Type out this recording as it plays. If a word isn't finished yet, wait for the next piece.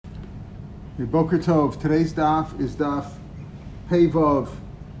Boker Tov. Today's daf is daf Pevov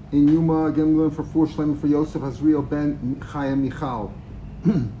in Yuma. Again, we learn for four Shleim for Yosef Azriel ben Chaya Michal.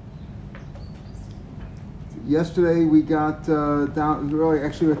 Yesterday we got down, really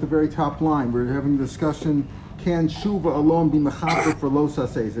actually at the very top line. We're having a discussion, can Shuva alone be mechaper for lo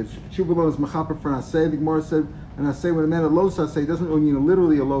saseh? Shuva alone is mechaper for an aseh. The Gemara said, and aseh, when a man a lo saseh doesn't really mean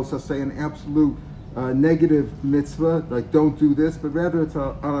literally a lo saseh, an absolute negative mitzvah, like don't do this, but rather it's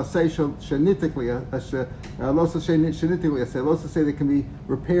an aseh shenitically, a lo saseh shenitically, a lo saseh that can be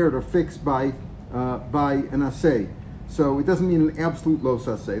repaired or fixed by an aseh. So it doesn't mean an absolute lo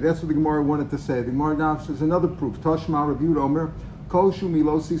saseh. That's what the Gemara wanted to say. The Gemara now says another proof. Tashma reviewed Omer, kol shumi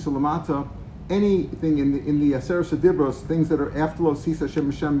lo sisa lamata. Anything in the Aseret Dibros, things that are after lo sisa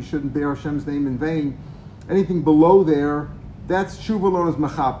Hashem Hashem, you shouldn't bear Hashem's name in vain. Anything below there, that's tshuva alone is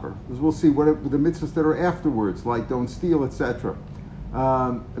mechaper. As we'll see, what the mitzvahs that are afterwards, like don't steal, etc.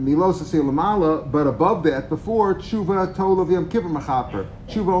 Milos lamala, but above that, before tshuva tol of Yom Kippur mechaper.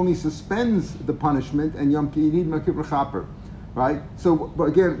 Tshuva only suspends the punishment, and you need Yom Kippur mechaper, right? So, but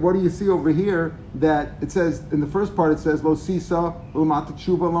again, what do you see over here? That it says in the first part, it says lo sisa lamata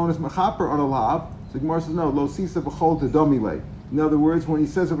tshuva alone is mechaper on a lav. So the Gemara says no, lo sisa b'chol tedomile. In other words, when he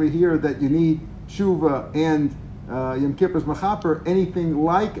says over here that you need tshuva and Yom Kippur's mechaper, anything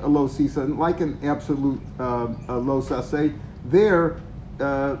like a lo sisa, like an absolute lo saseh, there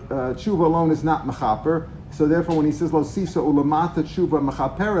tshuva alone is not mechaper. So therefore, when he says lo sisa ulamata tshuva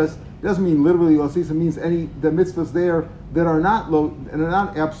mechaperes, it doesn't mean literally lo sisa. It means the mitzvahs there that are not and are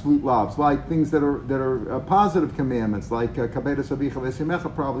not absolute lavs, like things that are positive commandments, like kabedas avicha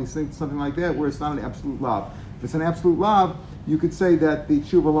v'esimecha, probably something like that, where it's not an absolute lav. If it's an absolute lav, you could say that the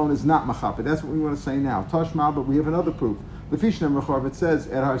tshuva alone is not mechaper. That's what we want to say now. Tashma, but we have another proof. The Fishnem Rechav, it says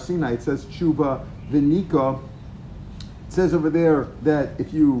at Har Sinai, it says tshuva v'nika. It says over there that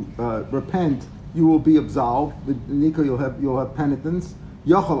if you repent, you will be absolved. The nika, you'll have penitence.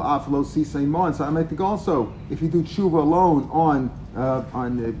 Yochel af lo sisaymon. So I might think also, if you do tshuva alone on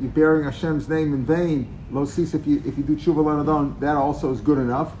you bearing Hashem's name in vain, lo sis, if you do tshuva alone, that also is good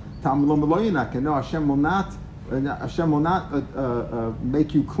enough. Tam lo meloyinak. No, Hashem will not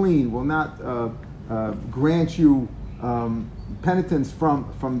make you clean. Will not grant you penitence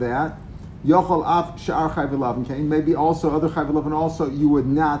from that. Yochel af sha'ar chayv elavin kain. Maybe also other chayv elavin also you would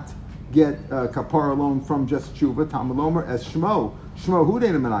not get kapara alone from just tshuva. Tam lomer as shmo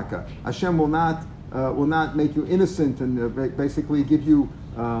hudein menaka. Hashem will not make you innocent and basically give you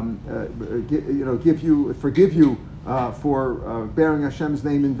forgive you for bearing Hashem's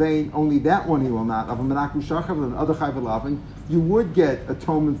name in vain. Only that one he will not. And other chayv elavin you would get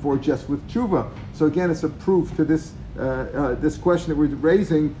atonement for just with tshuva. So again, it's a proof to this this question that we're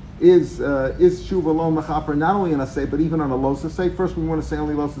raising. Is tshuva alone mechaper not only on aseh but even on a lo saseh? First, we want to say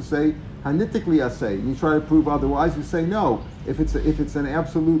only lo saseh, hanitically aseh. And you try to prove otherwise. You say no. If it's an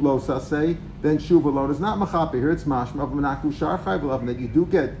absolute lo saseh, then tshuva alone is not mechaper. Here it's mashma of menaku shar chayv elavin that you do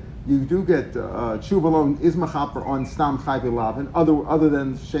get tshuva alone is mechaper on stam chayv elavin other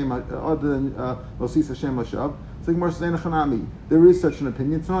than lo sisa shem lashav. So Gemara says chanami. There is such an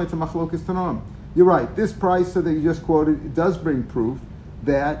opinion. It's a machlokas tanoim. You're right. This price that you just quoted, it does bring proof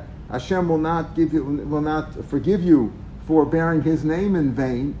that Hashem will not forgive you for bearing His name in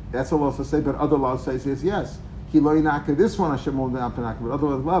vain. That's a lo saseh, but other laws says yes. This one Hashem will not penaka, but other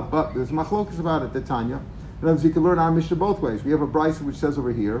love. But there's machlokas about it. The Tanya. In other words, you can learn our Mishnah both ways. We have a brisa which says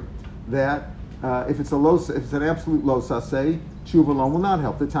over here that if it's an absolute lo saseh, tshuva alone will not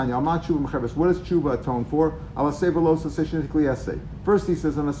help. The Tanya, Amat tshuva mechaberes. What does tshuva atone for? Alaseh v'lo saseh shenitikli aseh. First he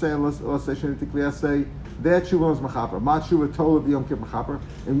says alaseh alaseh shenitikli aseh. That tshuva is mechaper. Amat tshuva tol of Yom Kippur mechaper.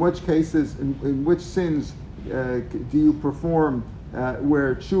 In which cases, in which sins do you perform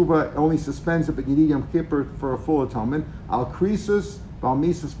where tshuva only suspends it, but you need Yom Kippur for a full atonement? Al krisus, val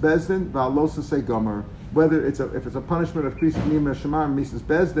misas bezdin, val lo saseh gomer. Whether if it's a punishment of krisus nima shemar misas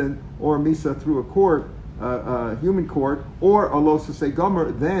bezdin or misa through a court, human court, or a lo saseh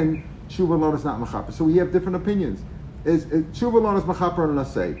gomer, then tshuva alone is not mechaper. So we have different opinions. Tshuva alone is mechaper on an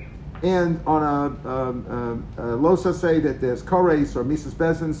aseh, and on a lo saseh that there's kares or misas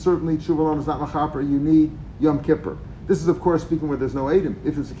bezdin, certainly tshuva alone is not mechaper. You need Yom Kippur. This is, of course, speaking where there's no Edom.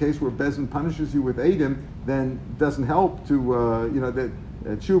 If it's a case where Bezdin punishes you with Edom, then it doesn't help to, that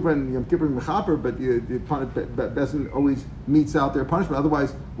tshuva and Yom Kippur mechaper, but Bezdin always meets out their punishment.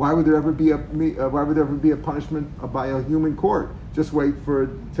 Otherwise, why would there ever be a punishment by a human court? just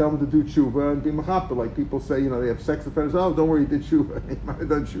tell them to do tshuva and be mechaper. Like people say, they have sex offenders. Oh, don't worry, you did tshuva. He might have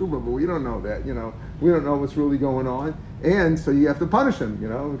done tshuva, but we don't know that. We don't know what's really going on, and so you have to punish him.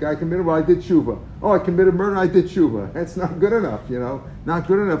 The guy committed. Well, I did tshuva. Oh, I committed murder. I did tshuva. That's not good enough. Not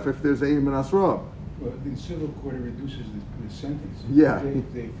good enough if there's Eim and Asra. Well, in civil court, it reduces the sentence. Yeah.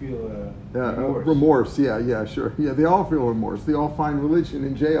 If they feel remorse. Yeah, sure. Yeah, they all feel remorse. They all find religion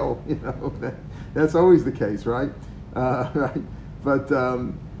in jail. That's always the case, right? Right. But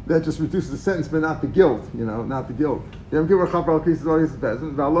that just reduces the sentence, but not the guilt. Not the guilt. So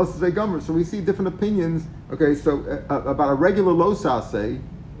we see different opinions. Okay, so about a regular lo saseh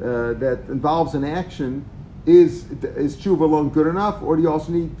that involves an action. Is tshuva alone good enough, or do you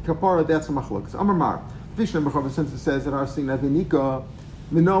also need kapara? That's a machlokes. Amar Mar, since it says that our sin Vinika,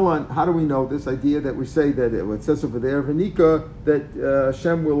 Minolan. How do we know this idea that we say that it says over there Vinika that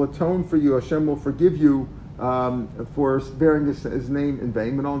Hashem will atone for you, Hashem will forgive you for bearing his name in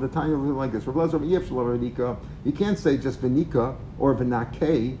vain? And all the time like this. You can't say just Vinika or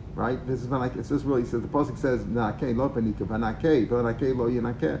Vinake, right? This is Vinake. It says really. It says the pasuk says Vinake lo Vinika, Vinake lo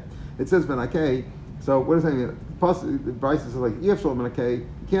Yinake. It says Vinake. So what does that mean? The Bryce is like you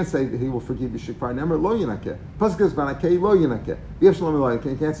can't say that he will forgive you shikvar nemer lo yinakeh. Pasuk says vanakeh lo yinakeh. You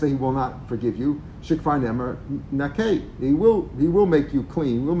can't say he will not forgive you shikvar nemer nakeh. He will make you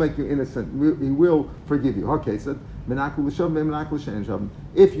clean. He will make you innocent. He will forgive you. Okay, so if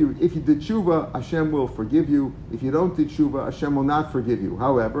you did tshuva, Hashem will forgive you. If you don't do tshuva, Hashem will not forgive you.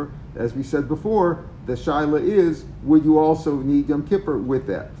 However, as we said before, the shaila is, would you also need Yom Kippur with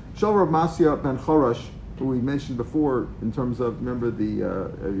that? Shal Rav Masya ben Chorash, who we mentioned before in terms of, remember the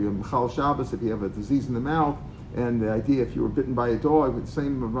Mechal Shabbos, if you have a disease in the mouth, and the idea if you were bitten by a dog, with the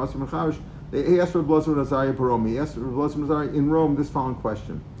same Rav Masya ben Chorash, he asked Rav Elazar Nazariah Barom. He asked Rav Elazar Nazariah in Rome this following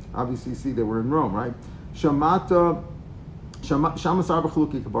question. Obviously, you see they were in Rome, right? Shamasar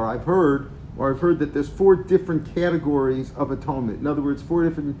b'chuluki kabar. I've heard that there's 4 different categories of atonement. In other words, 4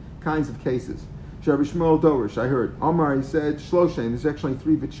 different kinds of cases. Rabbi Shmuel Dorish, I heard. Amar, he said, Shloshem, there's actually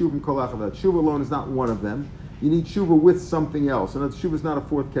 3 v'tshuvim kol achavat. Tshuva alone is not one of them. You need tshuva with something else. And tshuva is not a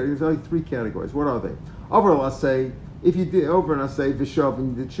 4th category. There's only 3 categories. What are they? Over, let's say, if you did over and I say v'shav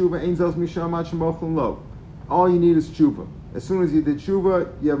and you did tshuva, ein zos mishamat shemochlin lo. All you need is tshuva. As soon as you did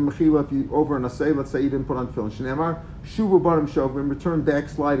tshuva, you have mechila. If you over and I say, let's say you didn't put on tefillin. Shneimar, shuva banim shovim, return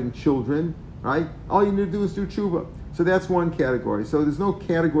backsliding children, right? All you need to do is do tshuva. So that's one category. So there's no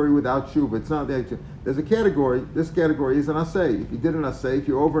category without tshuva. It's not that. There's a category. This category is an asay. If you did an asay, if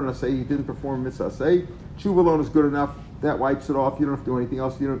you're over an asay, you didn't perform mitzvah asay, tshuva alone is good enough. That wipes it off. You don't have to do anything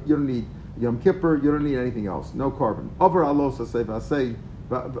else. You don't need Yom Kippur. You don't need anything else. No carbon. Over alos asay v'asay.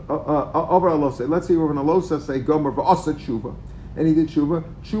 Over alos asay. Let's say over an alos asay gomer v'asa tshuva, and he did tshuva.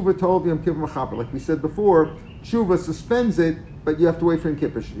 Tshuva told Yom Kippur machaper. Like we said before, tshuva suspends it, but you have to wait for Yom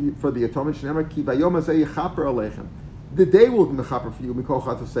Kippur for the atonement. Shneimar ki bayom hazeh yichaper aleichem. The day will be mechaper for you.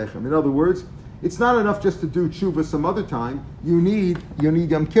 In other words, it's not enough just to do tshuva some other time. You need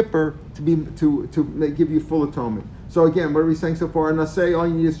Yom Kippur to give you full atonement. So again, what are we saying so far? On Naseh, all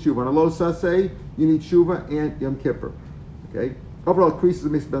you need is tshuva. On a lo saseh, you need tshuva and Yom Kippur. Okay. Overall, creases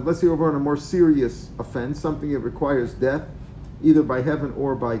let's say over on a more serious offense, something that requires death, either by heaven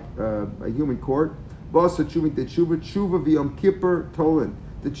or by a human court. V'asa tshuva v'Yom Kippur tolen.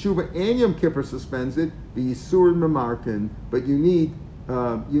 The tshuva and Yom Kippur suspends it. The yisur memarkin, but you need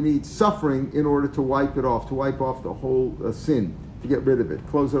suffering in order to wipe it off, to wipe off the whole sin, to get rid of it,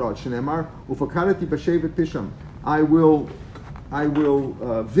 close it out. Shneimar ufakarati b'shevet pisham. I will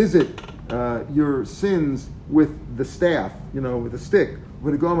visit your sins with the staff, with the stick,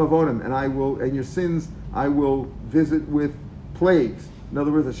 with a gom avonim, and your sins I will visit with plagues. In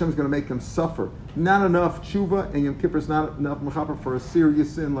other words, Hashem is going to make them suffer. Not enough tshuva and Yom Kippur is not enough mechaper for a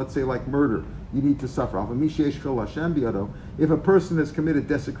serious sin, let's say like murder. You need to suffer. If a person has committed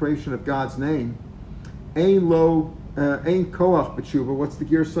desecration of God's name, ein koach b'tshuva. What's the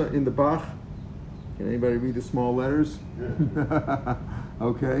girsa in the Bach? Can anybody read the small letters? Yeah.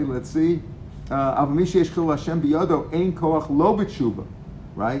 Okay, let's see. Ein koach lo b'tshuva,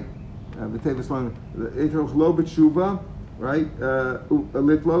 right? Lo b'tshuva. Right?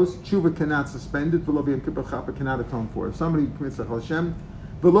 Litlos, tshuva cannot suspend it, v'lo b'yom kippur chapa cannot atone for it. If somebody commits a Hashem,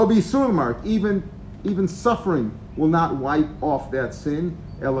 v'lo b'yisur mark, even suffering will not wipe off that sin.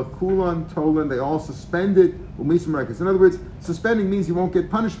 Ela kulan, tolan, they all suspend it. In other words, suspending means you won't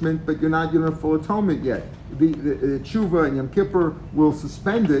get punishment, but you don't have full atonement yet. The tshuva and Yom Kippur will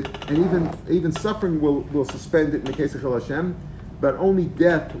suspend it, and even suffering will suspend it in the case of Chil Hashem. But only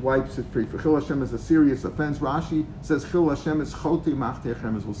death wipes it free. For Chil Hashem is a serious offense. Rashi says Chil Hashem is choti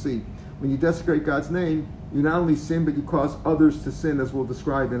machtechem, as we'll see. when you desecrate God's name, you not only sin, but you cause others to sin, as we'll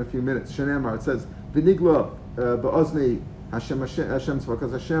describe in a few minutes. Shenemar, it says, V'nigla ba'oznei Hashem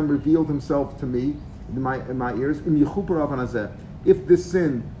because Hashem revealed Himself to me in my ears. If this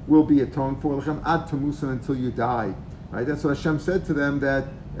sin will be atoned for, ad tamusan, until you die. Right? That's what Hashem said to them, that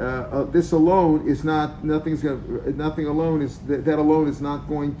this alone is not, nothing alone is, that alone is not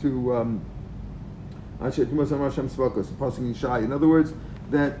going to, in other words,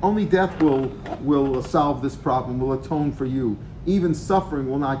 that only death will solve this problem, will atone for you. Even suffering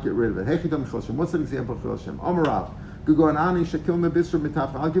will not get rid of it. What's an example of Chil Hashem? Amarav. I'll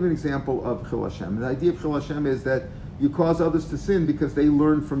give an example of Chil Hashem. The idea of Chil Hashem is that you cause others to sin because they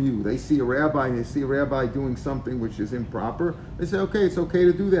learn from you. They see a rabbi and they see a rabbi doing something which is improper. They say, okay, it's okay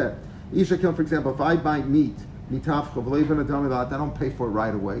to do that. For example, if I buy meat, I don't pay for it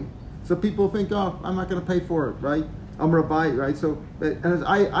right away. So people think, oh, I'm not going to pay for it, right? I'm going to buy it, right? So and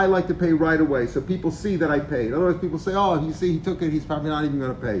I like to pay right away, so people see that I paid. Otherwise, people say, oh, you see, he took it, he's probably not even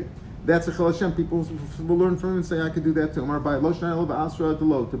going to pay. That's a Chil Hashem. People will learn from him and say, I could do that too. I'm going to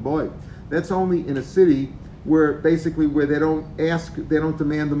buy it. That's only in a city where basically where they don't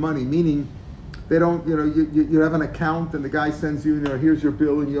demand the money, meaning they don't, you have an account and the guy sends you, here's your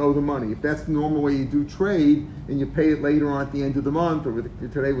bill and you owe the money. If that's the normal way you do trade and you pay it later on at the end of the month or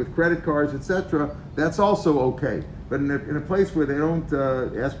today with credit cards, etc., that's also okay. But in a place where they don't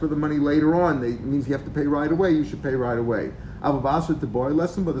ask for the money later on, it means you have to pay right away, you should pay right away. Avabasra to buy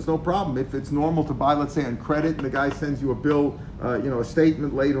lesson, but there's no problem. If it's normal to buy, let's say, on credit, and the guy sends you a bill, a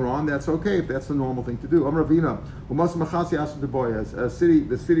statement later on, that's okay if that's the normal thing to do. Amravina, Mas Machasi asked to buy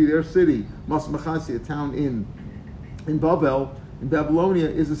their city, Mas Machasi, a town in Bavel, in Babylonia,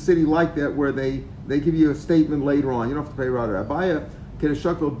 is a city like that where they give you a statement later on. You don't have to pay right away. Abaya,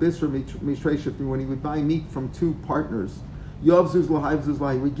 Kedeshakal Bisra Mishreishif, when he would buy meat from two partners, Yovzuz Lahivzuz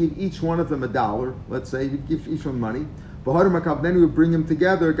Lahi, we give each one of them $1, let's say, we'd give each one money. Then he would bring them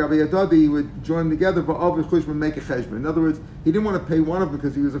together. He would join them together. Make a cheshbon. In other words, he didn't want to pay one of them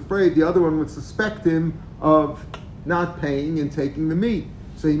because he was afraid the other one would suspect him of not paying and taking the meat.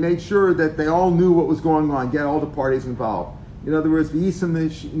 So he made sure that they all knew what was going on, get all the parties involved. In other words, to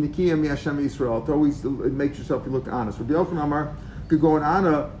always make yourself look honest. Rabbi Yochanan Amar could go on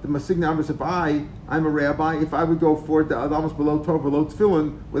Anna, the Masigna Amar, if I'm a rabbi, if I would go for the almost below Torah, below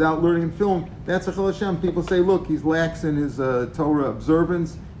Tefillin, without learning in film, that's a Chil Hashem. People say, look, he's lax in his Torah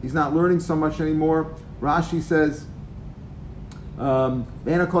observance, he's not learning so much anymore. Rashi says,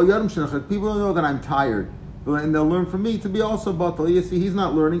 people know that I'm tired, and they'll learn from me to be also batal. You see, he's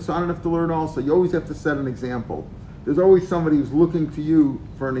not learning, so I don't have to learn also. You always have to set an example. There's always somebody who's looking to you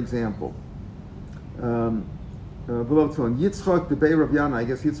for an example. Below Yitzchak, the Bei Rav Yana, I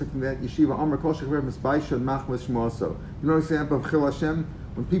guess Yitzchak from that yeshiva, Amr Kol Shechver Misbaisha and Machmas Shmoso. You know an example of Chil Hashem?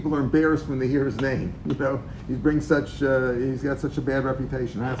 When people are embarrassed when they hear his name, he brings he's got such a bad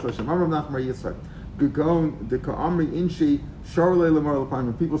reputation. Amr Nachmar Yitzchak. Gugon, the Ka'amri Inshi, Sharle Lamar Lapam.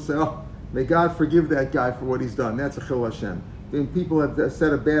 When people say, oh, may God forgive that guy for what he's done, that's a Chil Hashem. Then people have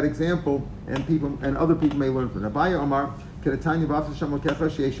set a bad example, and other people may learn from it. Abaya Omar, Kedatanya Bafsa Shem Lokecha,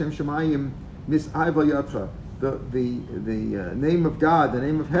 Sheishem Shemayim, Mis'ayva Yatra. The name of God, the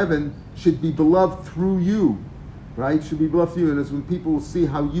name of heaven, should be beloved through you, right? Should be beloved through you, and as when people will see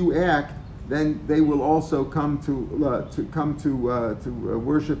how you act, then they will also come to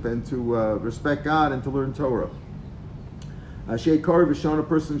worship and to respect God and to learn Torah. Sheikar Vishon, a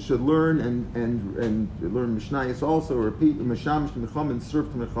person should learn and learn Mishnayos also, or repeat Misham Shemicham and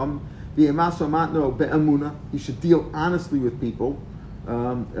serve to Mecham. V'yemaso matno be'amuna. He should deal honestly with people.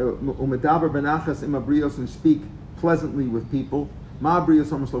 Umedaber benachas imabrios, and speak pleasantly with people. Ma'abrios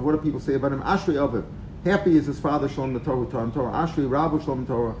Amaslav. What do people say about him? Ashrei Aviv. Happy is his father Shalom the Torah, who taught him Torah. Ashrei Rabbu Shalom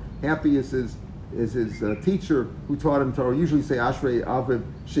Torah. Happy is his teacher who taught him Torah. Usually say Ashrei Aviv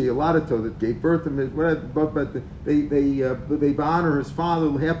Sheyaladato, that gave birth to him. But they honor his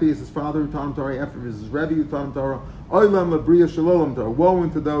father. Happy is his father who taught him Torah. After his Rebbe who taught him Torah. Olam Labriya Shalom Torah. Woe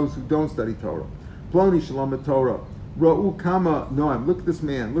unto those who don't study Torah. Ploni Shalom Torah. Ra'u Kama Noam. Look at this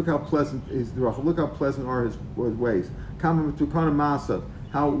man. Look how pleasant his Look how pleasant are his ways. Kama Tukana Masav.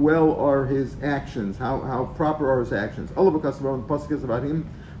 How well are his actions? How proper are his actions? Allah B'Kasavah, the pasuk is about him.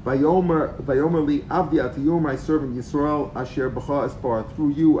 Vayomer li avdi atu, my servant Yisrael asher b'cha espar. Through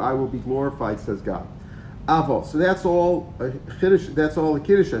you I will be glorified, says God. Avo. So that's all Kiddush. That's all the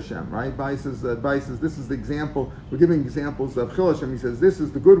Kiddush Hashem, right? Bai says this is the example. We're giving examples of Chil Hashem. He says this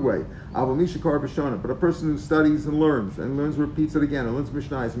is the good way. Avo mishakar b'shona. But a person who studies and learns, repeats it again, and learns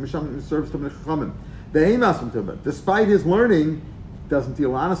Mishnayos, and Misham serves to Mechachamim. Despite his learning, doesn't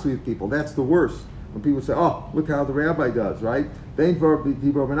deal honestly with people. That's the worst. When people say, "Oh, look how the rabbi does," right? It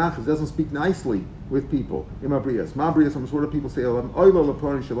doesn't speak nicely with people. Mabrias, what do people say?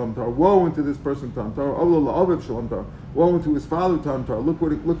 Woe unto this person, woe unto his father, look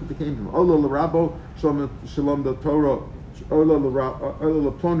what became to him.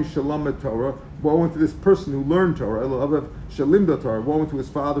 Woe unto this person who learned Torah. Woe unto his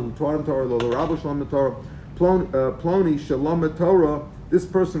father who taught him Torah. Ploni Shalom Torah. This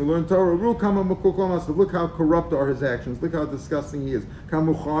person who learned Torah, look how corrupt are his actions, look how disgusting he is, how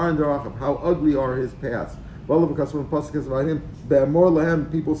ugly are his paths. Because when the pasuk is about him,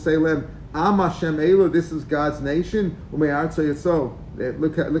 people say to him, Am Hashem Elo, this is God's nation. So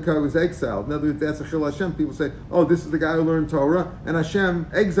look how he was exiled. In other words, that's a Chil Hashem. People say, oh, this is the guy who learned Torah, and Hashem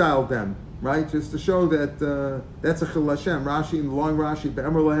exiled them, right? Just to show that that's a Chil Hashem. Rashi, in the long Rashi,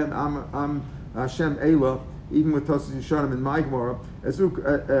 Be'emor Lahem, Am Hashem Elo, even with Tosas Yishanim in my Gemara,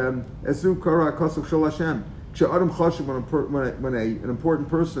 Ezu Kara Kosav Chil Hashem. When an important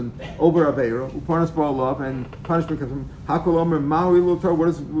person over Aveira, Uparnas Ba'alav, and punishment comes from Hakol Omer Maui Lutar. What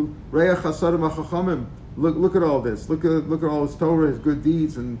is Reach Hasadim Achachamim? Look at all this. Look at all his Torah, his good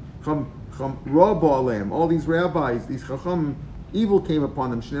deeds, and Raw Ba'alam. All these rabbis, these Chacham, evil came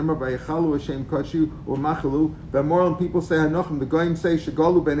upon them. Shneimar Vayechalu Hashem Kachu or Machalu. The moral people say Hanochim. The Goyim say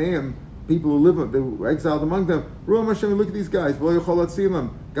Shagalu Beneim. People who live, they were exiled among them. Ruach Hashem, look at these guys.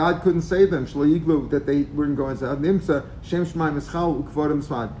 God couldn't save them. That they weren't going to Nimsa. Shem Shemaim Eschal Ukvodim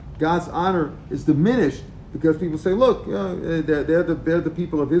Svad. God's honor is diminished because people say, look, they're the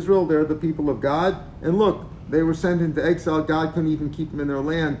people of Israel. They're the people of God. And look, they were sent into exile. God couldn't even keep them in their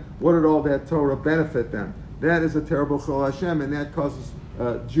land. What did all that Torah benefit them? That is a terrible Chol Hashem, and that causes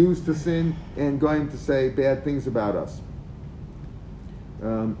Jews to sin and going to say bad things about us.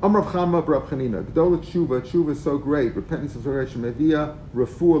 Amrav Chama Rav Chanina. Gdola Tshuva is so great. Repentance is so great. Shemevia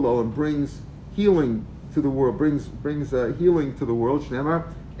Refuah and brings healing to the world. Brings healing to the world.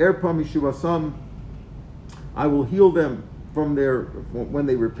 Shneimar Erpam Yishuvasam. I will heal them from when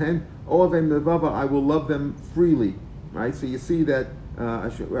they repent. Oavem Nevava. I will love them freely. Right. So you see that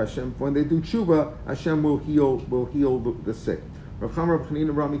Hashem, when they do Tshuva, Hashem will heal the sick. Rav Chama Rav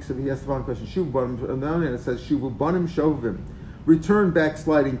Chanina Ramik said he asked the question. Shuv and it says Shuvu Banim Shovim. Return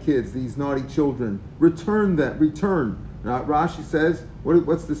backsliding kids, these naughty children. Return. Now Rashi says,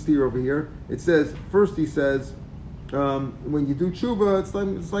 what's the steer over here? It says, first he says, when you do tshuva,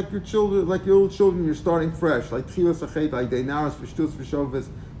 it's like your children, like your little children, you're starting fresh. Like tchilas achet, like deinaras v'shtus v'shovis.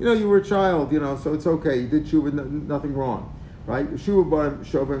 You were a child, so it's okay. You did tshuva, nothing wrong, right? Tshuva b'arim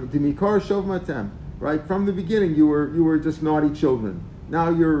shovim, dimikar shovmatem, right? From the beginning, you were just naughty children. Now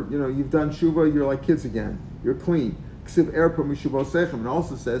you've done tshuva, you're like kids again. You're clean. And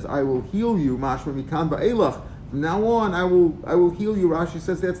also says, I will heal you, mashma mikan ba'elach. From now on, I will heal you. Rashi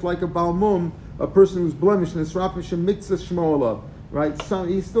says that's like a balmum, a person who's blemished, and esrapishim mitzvah shmo'olav. Right?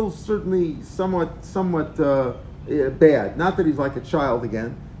 He's still certainly somewhat bad. Not that he's like a child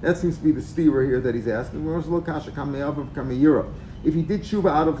again. That seems to be the steer here that he's asking. If he did tshuva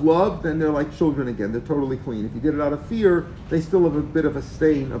out of love, then they're like children again. They're totally clean. If he did it out of fear, they still have a bit of a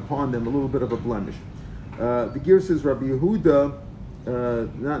stain upon them, a little bit of a blemish. The gear says Rabbi Yehuda,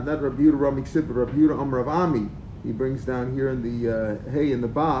 not Rabbi Yehuda Ramik Sid, but Rabbi Yehuda Rav Ami. He brings down here in the in the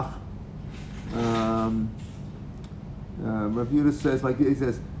Bach. Rabbi Yehuda says, he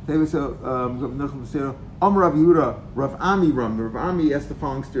says, Rav Yehuda Rav Ami Ram. Rav Ami has the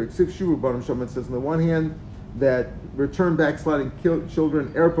following steer. It says on the one hand that return backsliding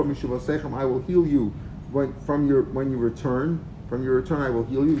children, I will heal you when you return. From your return, I will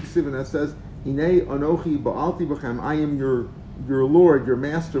heal you. And that says, I am your Lord, your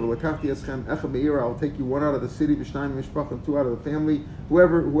master. I'll take you one out of the city, and two out of the family.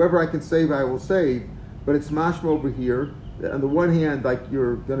 Whoever I can save, I will save. But it's mashma over here. On the one hand, like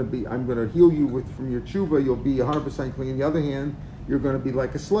I'm going to heal you from your tshuva, you'll be 100% clean. On the other hand, you're going to be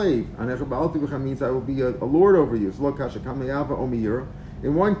like a slave. Means I will be a lord over you.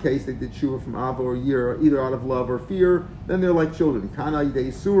 In one case, they did tshuva from Ava or Yira, either out of love or fear. Then they're like children.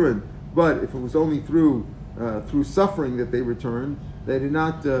 But if it was only through suffering that they returned, they did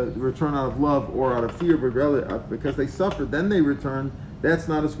not return out of love or out of fear, but rather because they suffered, then they returned. That's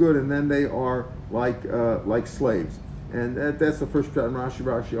not as good, and then they are like slaves. And that's the first pshat. And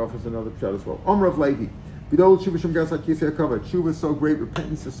Rashi offers another pshat as well. Rav Levi. Tshuva is so great,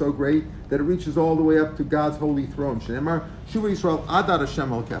 repentance is so great that it reaches all the way up to God's holy throne. Shneimar, Tshuva Yisrael adar Hashem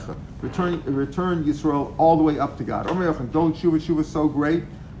Elkecha. Return Yisrael all the way up to God. Tshuva is so great.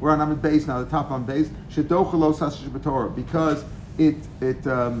 We're on Amid Beis now, the top on Beis. Because it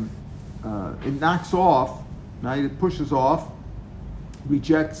knocks off, right? It pushes off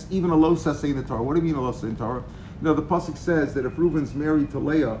rejects even a lo saseh in the Torah. What do you mean a lo saseh in the Torah? The pasuk says that if Reuven's married to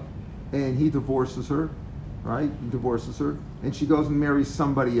Leah and he divorces her, right? He divorces her, and she goes and marries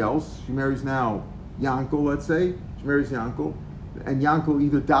somebody else. She marries now Yankel, let's say. She marries Yankel, and Yankel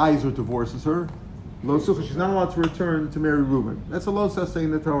either dies or divorces her. Lo sucha, she's not allowed to return to marry Reuben. That's a lo saseh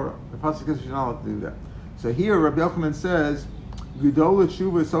in the Torah. The pasuk says she's not allowed to do that. So here, Rabbi Yochanan says, Gedola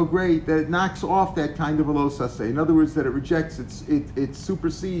Tshuva is so great that it knocks off that kind of a lo saseh. In other words, that it rejects, it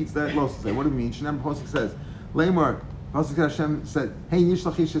supersedes that lo saseh. What do you mean? Shnei pasuk says, Lamar, Hashem said, "Hey,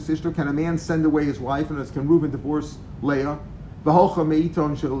 nishlachish ishto, can a man send away his wife, and can Reuben divorce Leah? V'holcha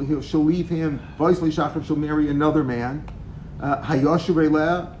meiton, she'll leave him. V'oisli shachar, she'll marry another man. Hayoshuv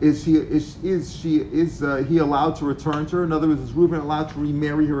Leah, is he allowed to return to her? In other words, is Reuben allowed to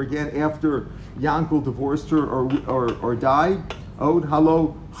remarry her again after Yankel divorced her or died? Od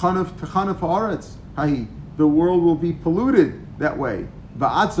halo chanuf techanuf haaretz. The world will be polluted that way.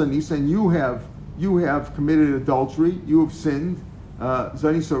 Va'atzanis, and you have committed adultery, you have sinned.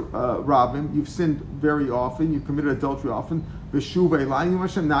 Zanisa Rabim, you've sinned very often, you've committed adultery often. V'shuv Elayim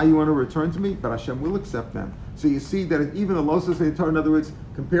Hashem, now you want to return to me, but Hashem will accept them. So you see that even the lo saseh Torah, in other words,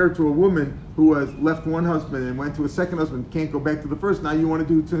 compared to a woman who has left one husband and went to a second husband, can't go back to the first, now you want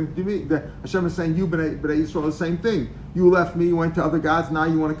to do to me. That Hashem is saying, you, B'nai Yisrael, the same thing. You left me, you went to other gods, now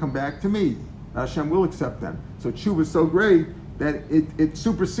you want to come back to me. Hashem will accept them. So tshuva is so great that it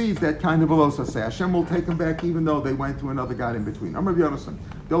supersedes that kind of a lo saseh. Hashem will take them back even though they went to another God in between. I'm Rabbi Yonasan.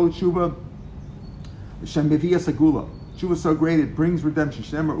 Dolu tshuva, Hashem mevias agula. Tshuva is so great, it brings redemption.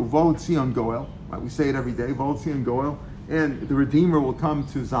 Shemar uvol tzion goel. Right, we say it every day. Uvol tzion goel. And the Redeemer will come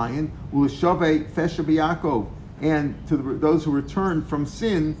to Zion. Uleshove fesha b'Yaakov. And to those who return from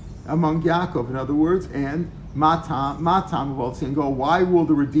sin among Yaakov. In other words, and matam uvol tzion goel. Why will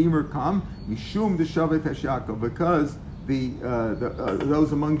the Redeemer come? Mishum deshove fesh Yaakov. Because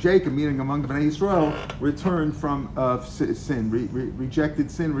those among Jacob, meaning among the Bnei Yisrael, returned from sin, rejected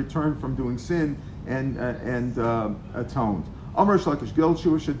sin, returned from doing sin, and atoned.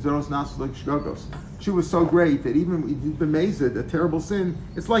 She was so great that even if you've been mazed, a terrible sin,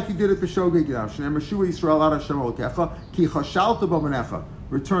 it's like you did it b'shogeg.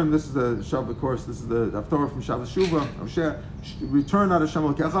 Return. This is the Shav, of course. This is the Haftorah from Shav Shuvah. Return out of Hashem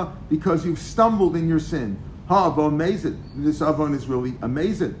Elokecha because you've stumbled in your sin. Avon mazed. This avon is really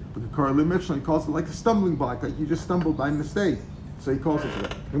amazing. But the Karalim Michelin calls it like a stumbling block, like you just stumbled by mistake. So he calls it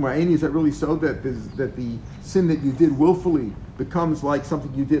that. And is that really so that the sin that you did willfully becomes like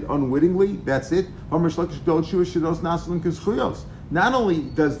something you did unwittingly? That's it. Not only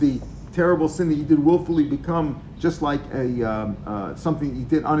does the terrible sin that you did willfully become just like a something you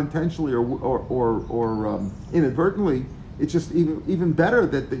did unintentionally or inadvertently, it's just even better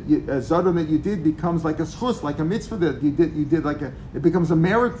that the zadon that you did becomes like a schus, like a mitzvah that you did like it becomes a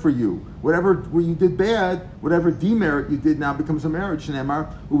merit for you. Whatever you did bad, whatever demerit you did now becomes a merit. Shneimar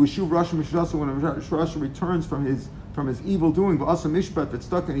u'vishuv rasha mishraso, when Rasha returns from his evil doing, v'asa mishpat, that's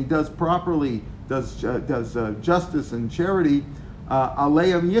stuck and he does properly, does justice and charity.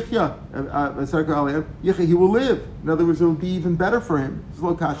 Aleim Yichya, he will live. In other words, it will be even better for him. If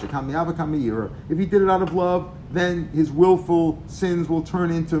he did it out of love, then his willful sins will turn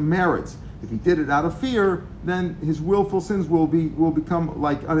into merits. If he did it out of fear, then his willful sins will become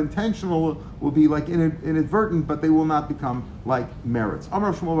like unintentional, will be like inadvertent, but they will not become like merits.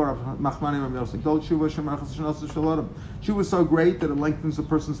 She was so great that it lengthens a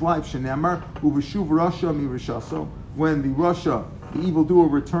person's life. When the evildoer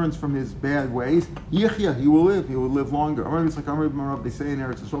returns from his bad ways, Yichya, he will live longer. It's like they say in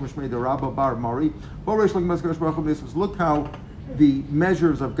Eretz Yisrael, look how the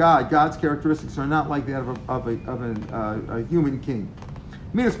measures of God's characteristics are not like that of a human king.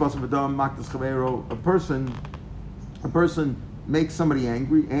 A person makes somebody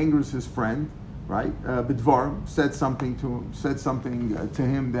angry, angers his friend, right? Bidvar said something to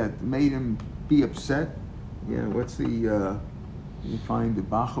him that made him be upset. Yeah, what's the? Let me find the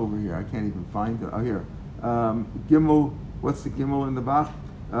Bach over here. I can't even find it. Oh, here. Gimel. What's the Gimel in the Bach?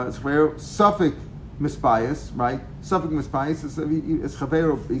 Suffix misbias, right? Suffix misbias is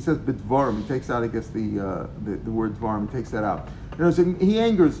chavero. He says bidvarim. He takes out, I guess, the word dvarim. He takes that out. He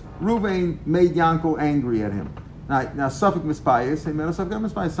angers. Ruvain made Yankel angry at him. Now suffix misbias.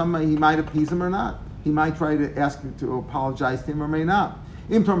 He might appease him or not. He might try to ask him to apologize to him or may not.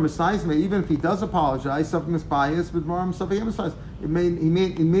 Even if he does apologize, something is biased with more something emphasized. It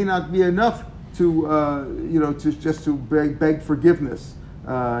may not be enough to beg forgiveness.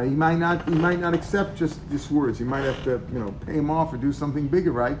 He might not accept just words. He might have to, pay him off or do something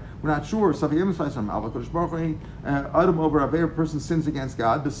bigger, right? We're not sure. So if a person sins against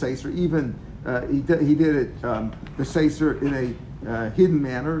God, the Seiser, even he did it the Seiser in a hidden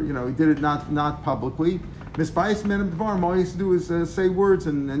manner. He did it not publicly. Mispayis menim dvarim. All he has to do is say words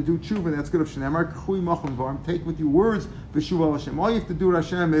and do tshuva. That's good of Shneimar. K'chui machon dvarim. Take with you words v'shuva Hashem. All you have to do to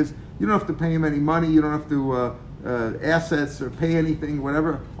Hashem is you don't have to pay him any money. You don't have to assets or pay anything,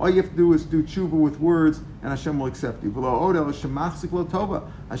 whatever. All you have to do is do tshuva with words, and Hashem will accept you.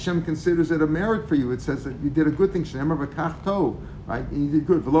 Hashem considers it a merit for you. It says that you did a good thing. Right? And you did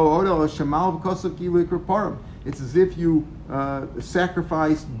good. It's as if you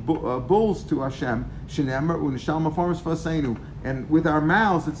sacrificed bulls to Hashem. And with our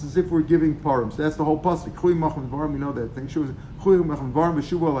mouths, it's as if we're giving parim. So that's the whole pasuk. We know that thing.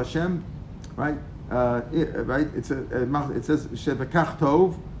 Right? Right? It says Shevakach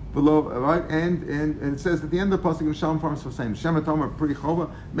Tov below, right? And it says at the end of the pasuk in Shalom Farms for saying Shema Tomer Pri Chova.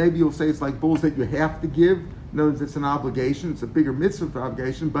 Maybe you'll say it's like bulls that you have to give. No, it's an obligation. It's a bigger mitzvah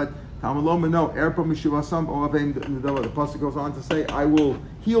obligation. But Tamaloma no Erpa Mishuvasam Oavim Nedava. The pasuk goes on to say, I will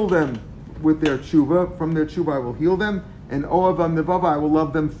heal them with their tshuva. From their tshuva, I will heal them. And Oavam Nevava, I will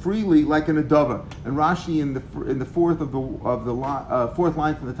love them freely like an adava. And Rashi in the fourth fourth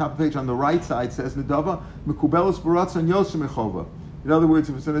line from the top of the page on the right side says Nedava Mekubelos Baratzon Yosem Echova. In other words,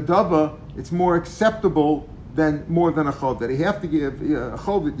 if it's an adava, it's more acceptable than more than a chov that you have to give. A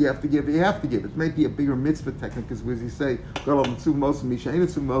chov that you have to give. It may be a bigger mitzvah technique, as we say, but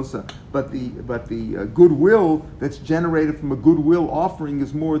the goodwill that's generated from a goodwill offering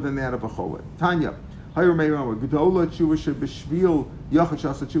is more than that of a chov. Tanya. For one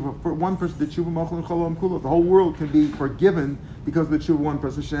person, the whole world can be forgiven because of the tshuva of one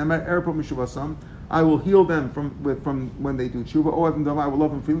person. I will heal them from when they do tshuva. I will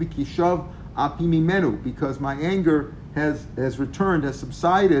love them freely. Because my anger has returned, has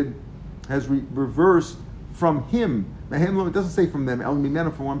subsided, has reversed from him. It doesn't say from them. From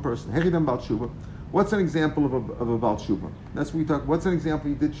one person. What's an example of a Baal Tshuva? That's what we talk. What's an example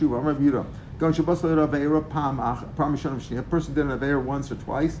you did Tshuva? A person did an Aveira once or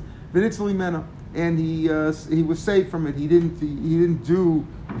twice, and he was saved from it. He didn't do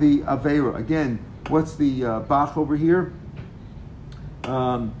the Aveira. Again, what's the Bach over here?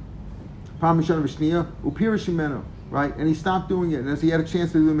 Right? And he stopped doing it. And as he had a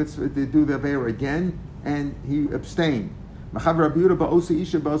chance to do the Aveira again, and he abstained. Rabbi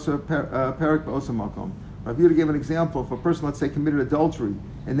Yehuda gave an example. If a person, let's say, committed adultery,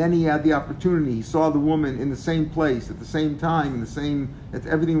 and then he had the opportunity, he saw the woman in the same place, at the same time,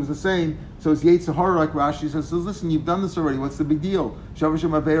 everything was the same, so his Yetzer Hara, like Rashi says, listen, you've done this already, what's the big deal?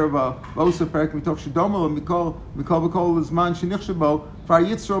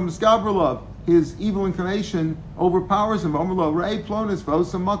 His evil inclination overpowers him. You've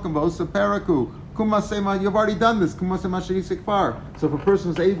already done this. So if a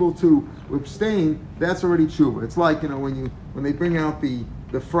person is able to abstain, that's already tshuva. It's like when they bring out the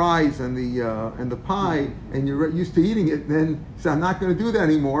fries and the pie, and you're used to eating it, then you say, I'm not going to do that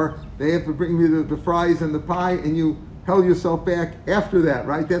anymore. They have to bring me the fries and the pie, and you held yourself back after that,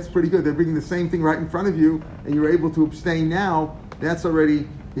 right? That's pretty good. They're bringing the same thing right in front of you, and you're able to abstain now. That's already,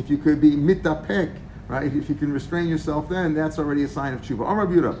 if you could be mitapek, right? If you can restrain yourself, then that's already a sign of tshuva. Amar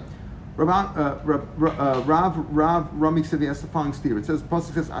Yehuda. Rav Ramik said he has the following steer. It says,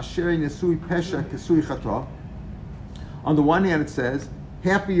 pasuk says, Asheri nesui pesha kesui chata. On the one hand, it says,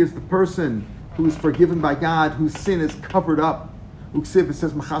 happy is the person who is forgiven by God, whose sin is covered up. Uksiv, it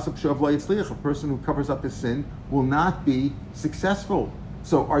says, a person who covers up his sin will not be successful.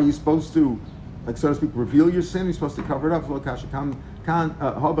 So are you supposed to, like so to speak, reveal your sin? You're supposed to cover it up.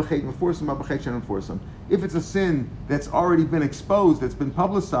 If it's a sin that's already been exposed, that's been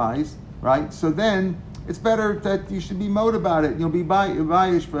publicized, right? So then it's better that you should be mode about it. You'll be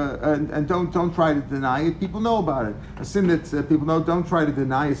bayish and don't try to deny it. People know about it. A sin that people know, don't try to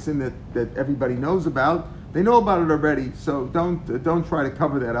deny a sin that everybody knows about. They know about it already, so don't try to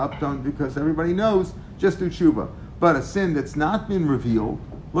cover that up. Because everybody knows. Just do tshuva. But a sin that's not been revealed,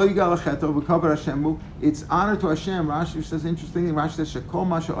 it's honor to Hashem. Rashi says interesting thing. Rashi says Shekol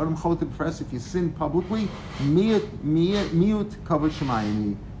Masha Adam Chote B'Fres. If you sin publicly, miut kavod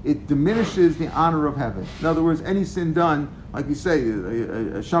shemayim. It diminishes the honor of heaven. In other words, any sin done, like you say,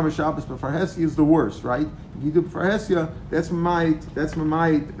 Shomer Shabbos B'Farhesia is the worst, right? If you do B'Farhesia, that's the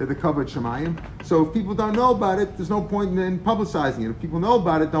kavod shemayim. So if people don't know about it, there's no point in publicizing it. If people know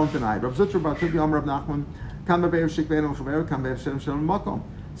about it, don't deny it. Rav Zutra Bar Tuvi Amar Rav Nachman.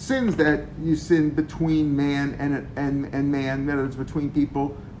 sins that you sin between man and man, in other words, between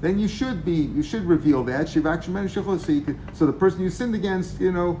people, then you should reveal that. So the person you sinned against,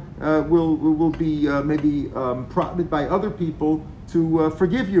 will be maybe prodded by other people to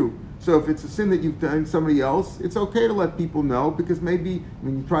forgive you. So if it's a sin that you've done somebody else, it's okay to let people know, because maybe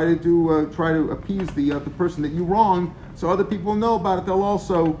when you try to appease the person that you wronged, so other people know about it, they'll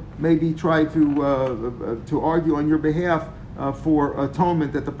also maybe try to argue on your behalf for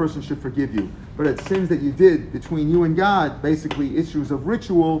atonement, that the person should forgive you. But it's sins that you did between you and God, basically issues of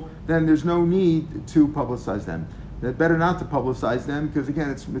ritual, then there's no need to publicize them. It's better not to publicize them, because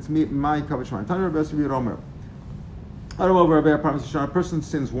again, it's me, my kavod shemaim. A person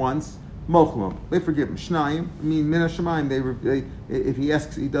sins once, mochlom, they forgive him. Shnayim, I mean min hashamayim, if he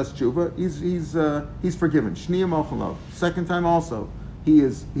asks, he does tshuva, he's forgiven. Shniya mochlom, second time also, he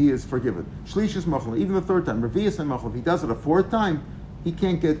is forgiven. Shlish is mochlom, even the third time. Revi'as and mochlom, if he does it a fourth time, he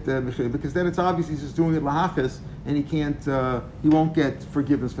can't get mechila, because then it's obvious he's just doing it lahachas, and he won't get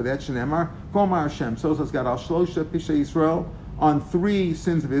forgiveness for that. Shenemar, Komar Hashem, so says God, al shlosha pisha Yisrael, on 3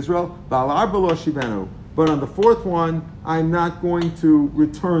 sins of Israel, ba'al arba lo shibenu. But on the fourth one, I'm not going to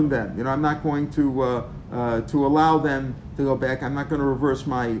return them. I'm not going to allow them to go back. I'm not going to reverse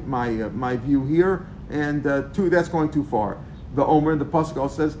my view here. And that's going too far. The Omer, the pasuk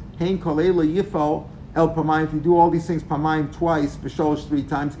also says, "Hein kolela yifal el pamayim." If you do all these things pamayim twice, b'sholosh 3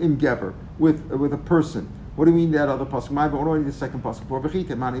 times, im gever, with a person. What do you mean that other pasuk? What do I need the second pasuk for?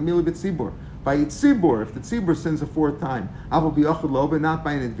 V'chite mani mili b'tzibur. By tzibur, if the tzibur sins a 4th time, avol b'yachad lo, but not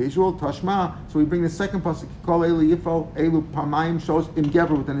by an individual. Tashma. So we bring the second pasuk. Kol elu yifal elu pamayim shows im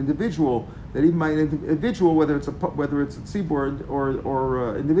gever, with an individual. That even by an individual, whether it's a tzibur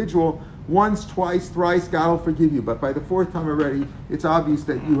or individual, once, twice, thrice, God will forgive you. But by the 4th time already, it's obvious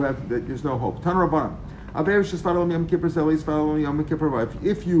that there's no hope. Tan Rabbanan.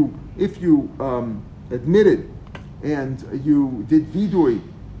 If you admitted and you did vidui,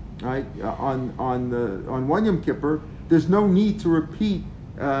 right, on one Yom Kippur, there's no need to repeat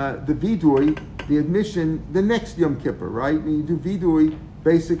the vidui, the admission, the next Yom Kippur, right? When you do vidui,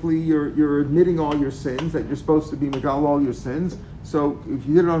 basically you're admitting all your sins, that you're supposed to be megal all your sins. So if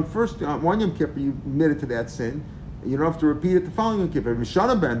you did it on one Yom Kippur, you admitted to that sin. You don't have to repeat it the following Yom Kippur.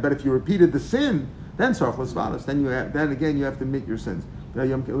 But if you repeated the sin, then tzarich l'svalos. Then again you have to admit your sins. If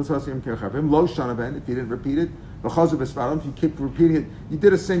you didn't repeat it, if you keep repeating it, you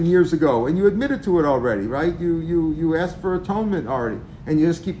did a sin years ago and you admitted to it already, right? You asked for atonement already, and you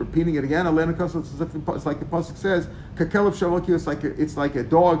just keep repeating it again. It's like the pasuk says, it's like a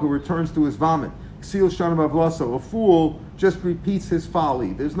dog who returns to his vomit. A fool just repeats his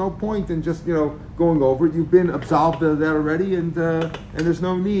folly. There's no point in just going over it. You've been absolved of that already, and there's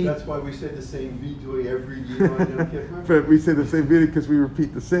no need. That's why we say the same vidui every year on Yom Kippur. We say the same vidui because we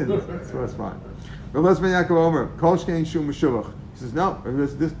repeat the sins. So that's fine. But let's make Yaakov Omer. Kol shkein shum meshuvach. He says no.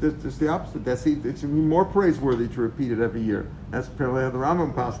 This is the opposite. It's more praiseworthy to repeat it every year. That's apparently how the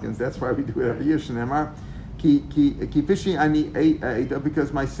Rambam paskins. That's why we do it every year. Shneimar.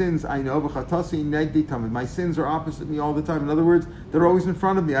 Because my sins I know, my sins are opposite me all the time. In other words, they're always in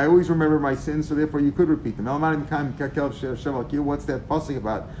front of me. I always remember my sins, so therefore you could repeat them. What's that fussing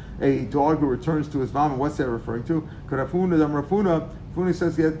about? A dog who returns to his vomit. What's that referring to? Rafuna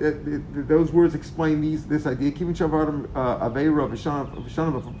says that those words explain this idea. If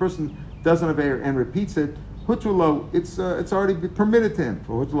a person does an aveira and repeats it, Hutulo, it's already permitted to him.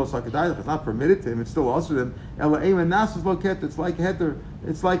 For Hutulo Sakadai, if it's not permitted to him, it's still also to him. It's like heter.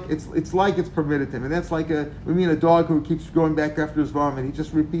 It's like it's permitted to him, and that's like a dog who keeps going back after his vomit. He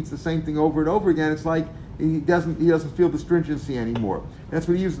just repeats the same thing over and over again. It's like he doesn't feel the stringency anymore. That's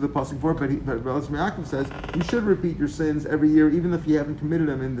what he uses the pasuk for. But Yaakov says you should repeat your sins every year, even if you haven't committed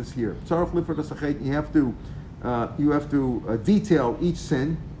them in this year. You have to detail each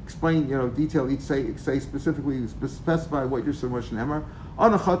sin. Explain, detail each say specifically, specify what your sin was.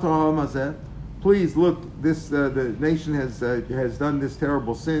 Please look, the nation has done this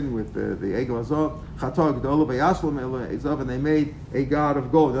terrible sin with the Egel Azov, and they made a god of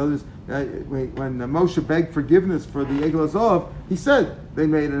gold. When Moshe begged forgiveness for the Egel Azov, he said they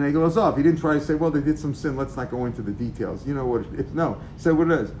made an Egel Azov. He didn't try to say, well, they did some sin. Let's not go into the details. You know what it is. No, he said what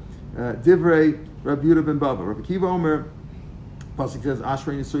it is. Divrei Rabbi Yehuda ben Bava, Rabbi Kiva Omer. Pasuk says,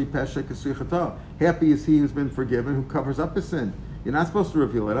 "Ashrei nisui pesha kasui chata." Happy is he who's been forgiven, who covers up his sin. You're not supposed to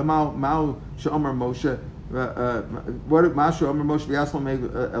reveal it. Mao she'omer Moshe. What did Moshe Omer Moshe v'yaslam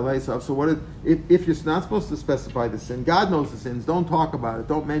Eleisav? So what if you're not supposed to specify the sin? God knows the sins. Don't talk about it.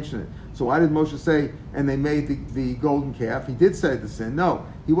 Don't mention it. So why did Moshe say, and they made the golden calf? He did say the sin. No,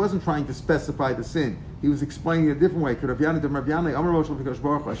 he wasn't trying to specify the sin. he was explaining it a different way. Could Rav Yana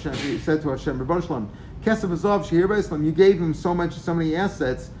he said to Hashem, Rebbeinu Shalom, Kesef Azov Shehir Beislam, you gave him so many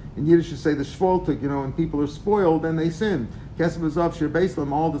assets. In Yiddish, you say the shvoltik, when people are spoiled, then they sin. Kesef Azov Shehir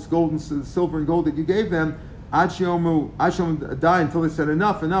Beislam, all this gold and silver and gold that you gave them, Ad Shom die until they said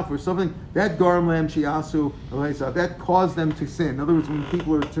enough, or something. That Garam Lam Shiasu, that caused them to sin. In other words, when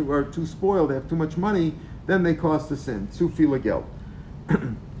people are too spoiled, they have too much money, then they cause to sin. Sufi Lagel.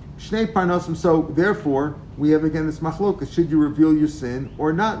 Shnei Parnasim. So therefore, we have again this machlokas: should you reveal your sin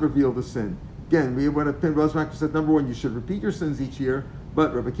or not reveal the sin? Again, we want to. Rosemacher said, number one, you should repeat your sins each year.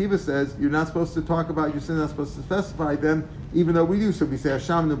 But Rabbi Akiva says you're not supposed to talk about your sin, not supposed to specify them, even though we do. So we say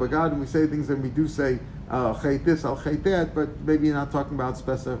Hashem nu bagad, and we say things, and we do say I'll hate this, I'll hate that, but maybe you're not talking about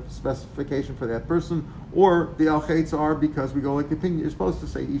specification for that person, or the al hates are because we go like continue. You're supposed to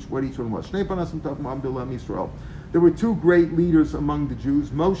say what each one was. Shnei Panasim talking about Abdullah Yisrael. There were two great leaders among the Jews,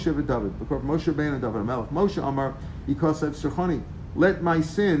 Moshe and David. Because Moshe Rabbeinu and David Melech. Moshe Amar, because of Shechoni, let my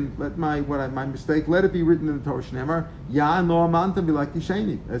sin, my mistake, let it be written in the Torah. Shneimar, Ya no amantam v'lak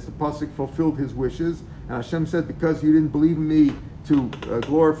tisheni. As the pasuk fulfilled his wishes, and Hashem said, because you didn't believe in me to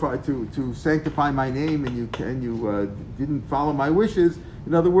glorify, to sanctify my name, and you didn't follow my wishes.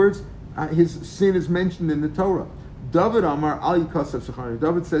 In other words, his sin is mentioned in the Torah. David Amar Ali Kasav Sechani.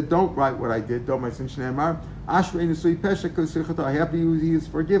 David said, don't write what I did, don't my sin. Shneimar, Ashrei Nesui Pesha Kosechata. Happy he is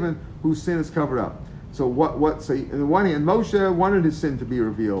forgiven whose sin is covered up. So so on the one hand, Moshe wanted his sin to be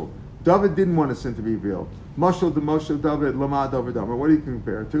revealed. David didn't want his sin to be revealed. Moshe the Moshe David, Lama David Amar. What do you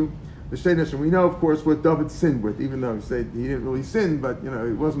compare it to? The Shtei Neshama. We know, of course, what David sinned with, even though he said he didn't really sin, but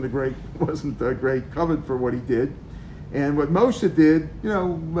it wasn't a great covet for what he did. And what Moshe did,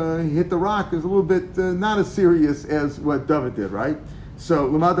 he hit the rock, is a little bit not as serious as what David did, right? So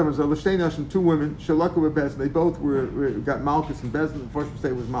Lamadav was L'shtei Nashim, two women, Shalaka with Bezin. They both got Malchus and Bezin. The first would say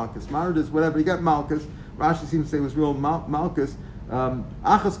it was Malchus. Mardis, whatever. He got Malchus. Rashi seems to say it was real Malchus.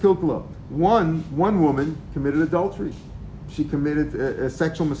 Achas Kilkula. One woman committed adultery. She committed a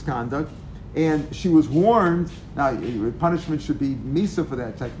sexual misconduct, and she was warned. Now, punishment should be misa for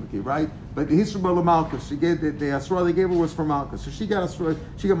that technically, right? But the Hisra Malchus, she gave the asra they gave her was for Malchus, so she got asra.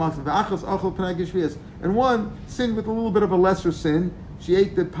 She got Malchus. Achas Achal Panagei Shvius, and one sinned with a little bit of a lesser sin. She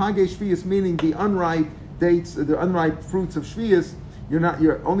ate the Panagei Shvius, meaning the unripe dates, the unripe fruits of Shvius.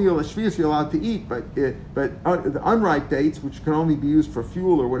 You're only a Shvius you're allowed to eat, but the unripe dates, which can only be used for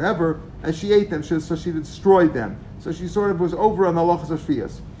fuel or whatever, and she ate them, so she destroyed them. So she sort of was over on the halachas of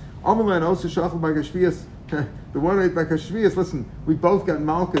Shvius. The one who ate by Shvius, listen, we both got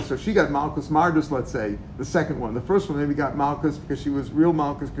Malchus, so she got Malchus Mardus, let's say, the second one. The first one maybe got Malchus because she was real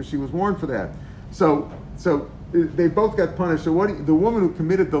Malchus because she was warned for that. So they both got punished. So the woman who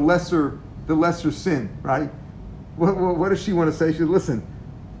committed the lesser sin, right? What does she want to say? She said, listen,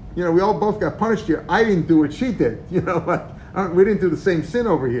 we all both got punished here. I didn't do what she did. We didn't do the same sin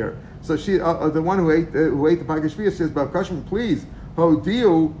over here. So she, the one who ate the Panagei Shvius says, Bav Kashman, please,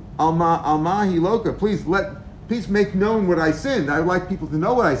 Hodiu almahi loka. Please make known what I sinned. I would like people to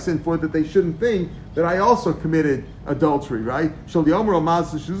know what I sinned for, that they shouldn't think that I also committed adultery, right? People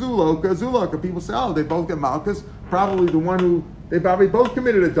say, oh, they both got Malchus. Probably they probably both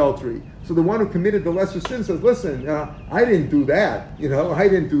committed adultery. So the one who committed the lesser sin says, listen, I didn't do that. I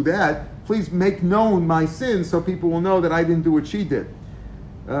didn't do that. Please make known my sin so people will know that I didn't do what she did.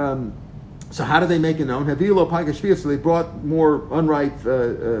 So how do they make it known? Havilo Panagei Shvius. So they brought more unripe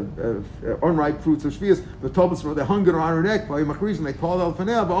fruits of Shvius. The Tobas for the hunger on her neck. They called Al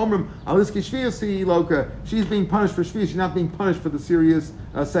Fanel, Omrim Aliski Shvius Loka. She's being punished for Shvius. She's not being punished for the serious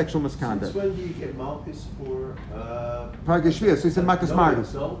sexual misconduct. Since when do you get Malchus for Panagei Shvius? So he said Malchus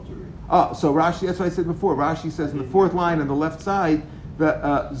Mardus. So Rashi. That's what I said before. Rashi says in the fourth line on the left side that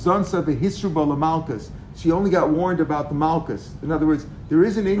Zonsa v'Hisruba LaMalchus. She only got warned about the Malchus. In other words, there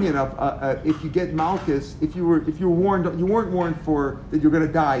is an Inyan of if you get Malchus, if you were warned, you weren't warned for that you're going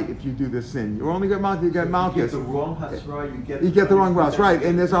to die if you do this sin. You only got Malchus. You got Malchus. You get the wrong hasra, you get the wrong hasra, right?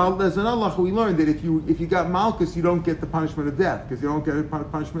 And there's another halacha we learned that if you got Malchus, you don't get the punishment of death because you don't get a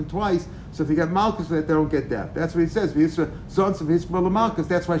punishment twice. So if you got Malchus, they don't get death. That's what he says. Sons of his brother Malchus.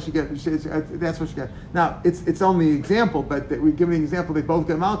 That's why she got. That's what she got. Now it's only an example, but we give an example. They both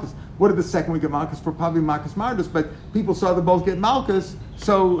get Malchus. What did the second one get Malchus for? Probably Malchus Mardus, but people saw them both get Malchus,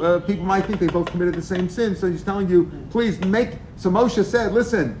 so people might think they both committed the same sin. So he's telling you, please make. So Moshe said,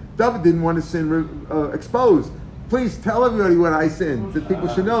 listen, David didn't want his sin exposed. Please tell everybody what I sinned, that people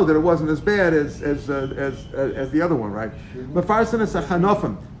should know that it wasn't as bad as the other one, right?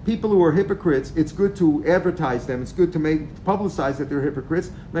 People who are hypocrites, it's good to advertise them. It's good to publicize that they're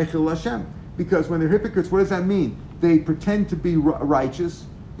hypocrites. Because when they're hypocrites, what does that mean? They pretend to be righteous,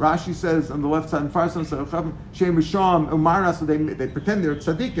 Rashi says on the left side in Farsan, Shem Risham, Umarna, so they pretend they're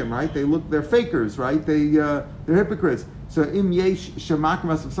tzaddikim, right? They're fakers, right? They're hypocrites. So im yesh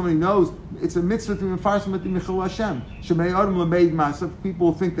shemakmas, if somebody knows, it's a mitzvah to Farsan with the Michal Hashem. Shemei Adam lameid masa.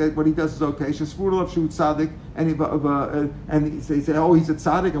 People think that what he does is okay. Shesfur lav shu tzaddik, and they say, oh, he's a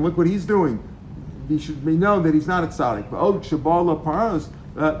tzaddik, and look what he's doing. He should be known that he's not a tzaddik. But oh, shabala paras.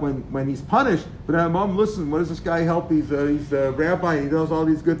 When he's punished, but Mom, listen, what does this guy help? He's a rabbi, and he does all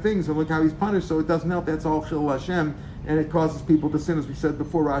these good things, and look how he's punished, so it doesn't help. That's all Chil Hashem, and it causes people to sin, as we said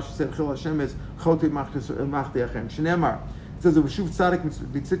before. Rashi said Chil Hashem is Chotei Machteachem. Shenemar. It says, V'shuv Tzaddik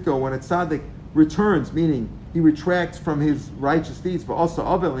B'tzitko, when a tzaddik returns, meaning he retracts from his righteous deeds, but also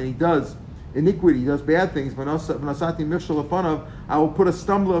Avel, and he does iniquity, he does bad things, I will put a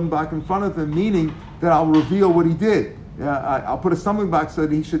stumbling block in front of him, meaning that I'll reveal what he did. I'll put a stumbling block so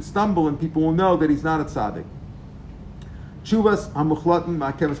that he should stumble and people will know that he's not a tzaddik. Chuvas hamuchlatin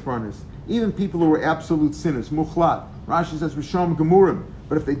ma'akeves parnas. Even people who are absolute sinners, muchlat. Rashi says risham gemurim.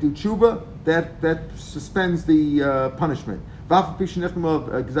 But if they do tshuva, that suspends the punishment.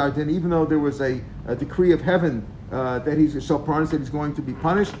 Even though there was a decree of heaven that he's that he's going to be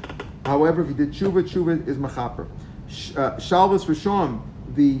punished. However, if he did tshuva is machaper. Shalvas risham,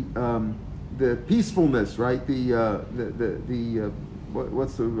 the peacefulness, right?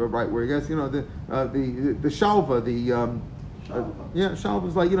 What's the right word? I guess the shalva, shalva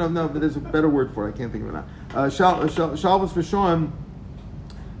is like no, but there's a better word for it. I can't think of it now. Shalvas Rishonim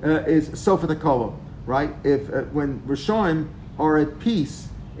is sofa the kolo, right? If when Rishonim are at peace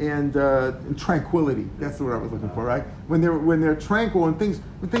and tranquility, that's the word I was looking for, right? When they're tranquil and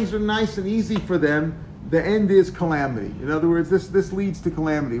when things are nice and easy for them, the end is calamity. In other words, this leads to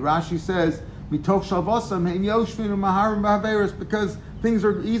calamity. Rashi says, "Mitoch shalvasam hein yoshvin u'maharim b'haveris," because things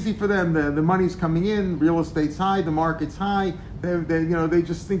are easy for them. The money's coming in, real estate's high, the market's high. They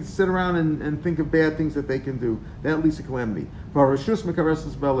just sit around and think of bad things that they can do. That leads to calamity. A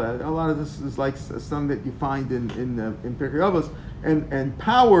lot of this is like some that you find in Pirkei Avos, and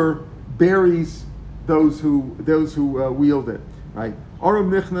power buries those who wield it. Right?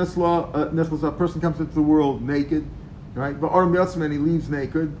 Arum nichnas a person comes into the world naked, right? But arum yotzim, and he leaves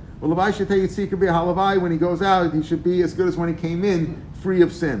naked. Well, Levi should take it be a halavai. When he goes out, he should be as good as when he came in, free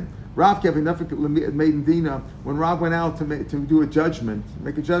of sin. Rav Kevin Maiden Dina, when Rav went out to do a judgment,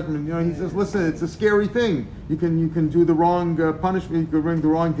 make a judgment, he says, listen, it's a scary thing. You can do the wrong punishment, you can bring the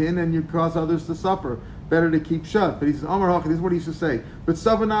wrong din, and you cause others to suffer. Better to keep shut. But he says, Amar Hach, this is what he used to say. But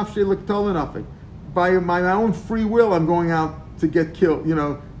Savanafshe Liktolanafik. By my own free will, I'm going out to get killed,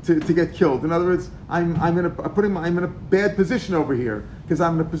 to get killed. In other words, I'm in a bad position over here because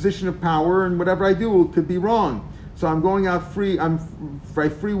I'm in a position of power, and whatever I do could be wrong. So I'm going out free. By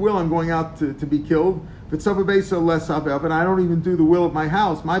free will, I'm going out to be killed. But less and I don't even do the will of my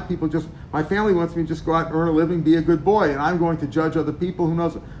house. My family wants me to just go out and earn a living, be a good boy, and I'm going to judge other people. Who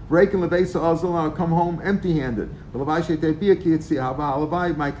knows? I'll come home empty-handed. My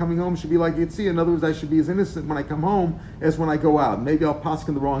coming home should be like Yitzhak. In other words, I should be as innocent when I come home as when I go out. Maybe I'll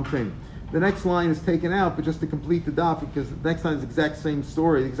paskin the wrong thing. The next line is taken out, but just to complete the daf, because the next line is the exact same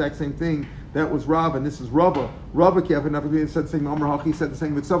story, the exact same thing. That was Rav, and this is Rava. Rava Kevin said the same. Amar Hachi said the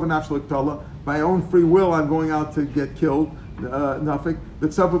same. With my own free will, I'm going out to get killed. Nafik. The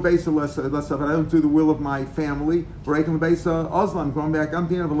tzava besa less. I don't do the will of my family. Breaking the besa Oslam. Going back. I'm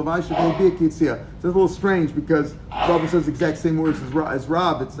being of a Levi should be a kitzia. It's a little strange because Rava says the exact same words as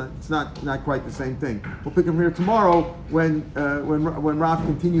Rav. It's not quite the same thing. We'll pick him here tomorrow when Rav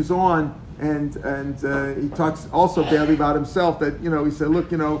continues on. And he talks also badly about himself. That he said,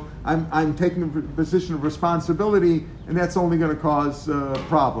 look, I'm taking a position of responsibility, and that's only going to cause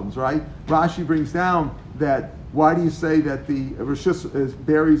problems, right? Rashi brings down that. Why do you say that the Rishus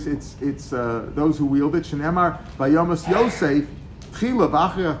buries its those who wield it? Shenemar Vayomas Yosef.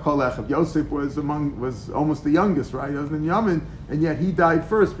 Yosef was almost the youngest, right? He was in Yamin, and yet he died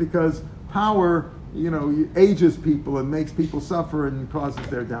first because power, ages people and makes people suffer and causes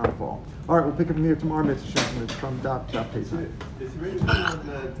their downfall. All right, we'll pick up from here tomorrow. It's from Daf Pesach.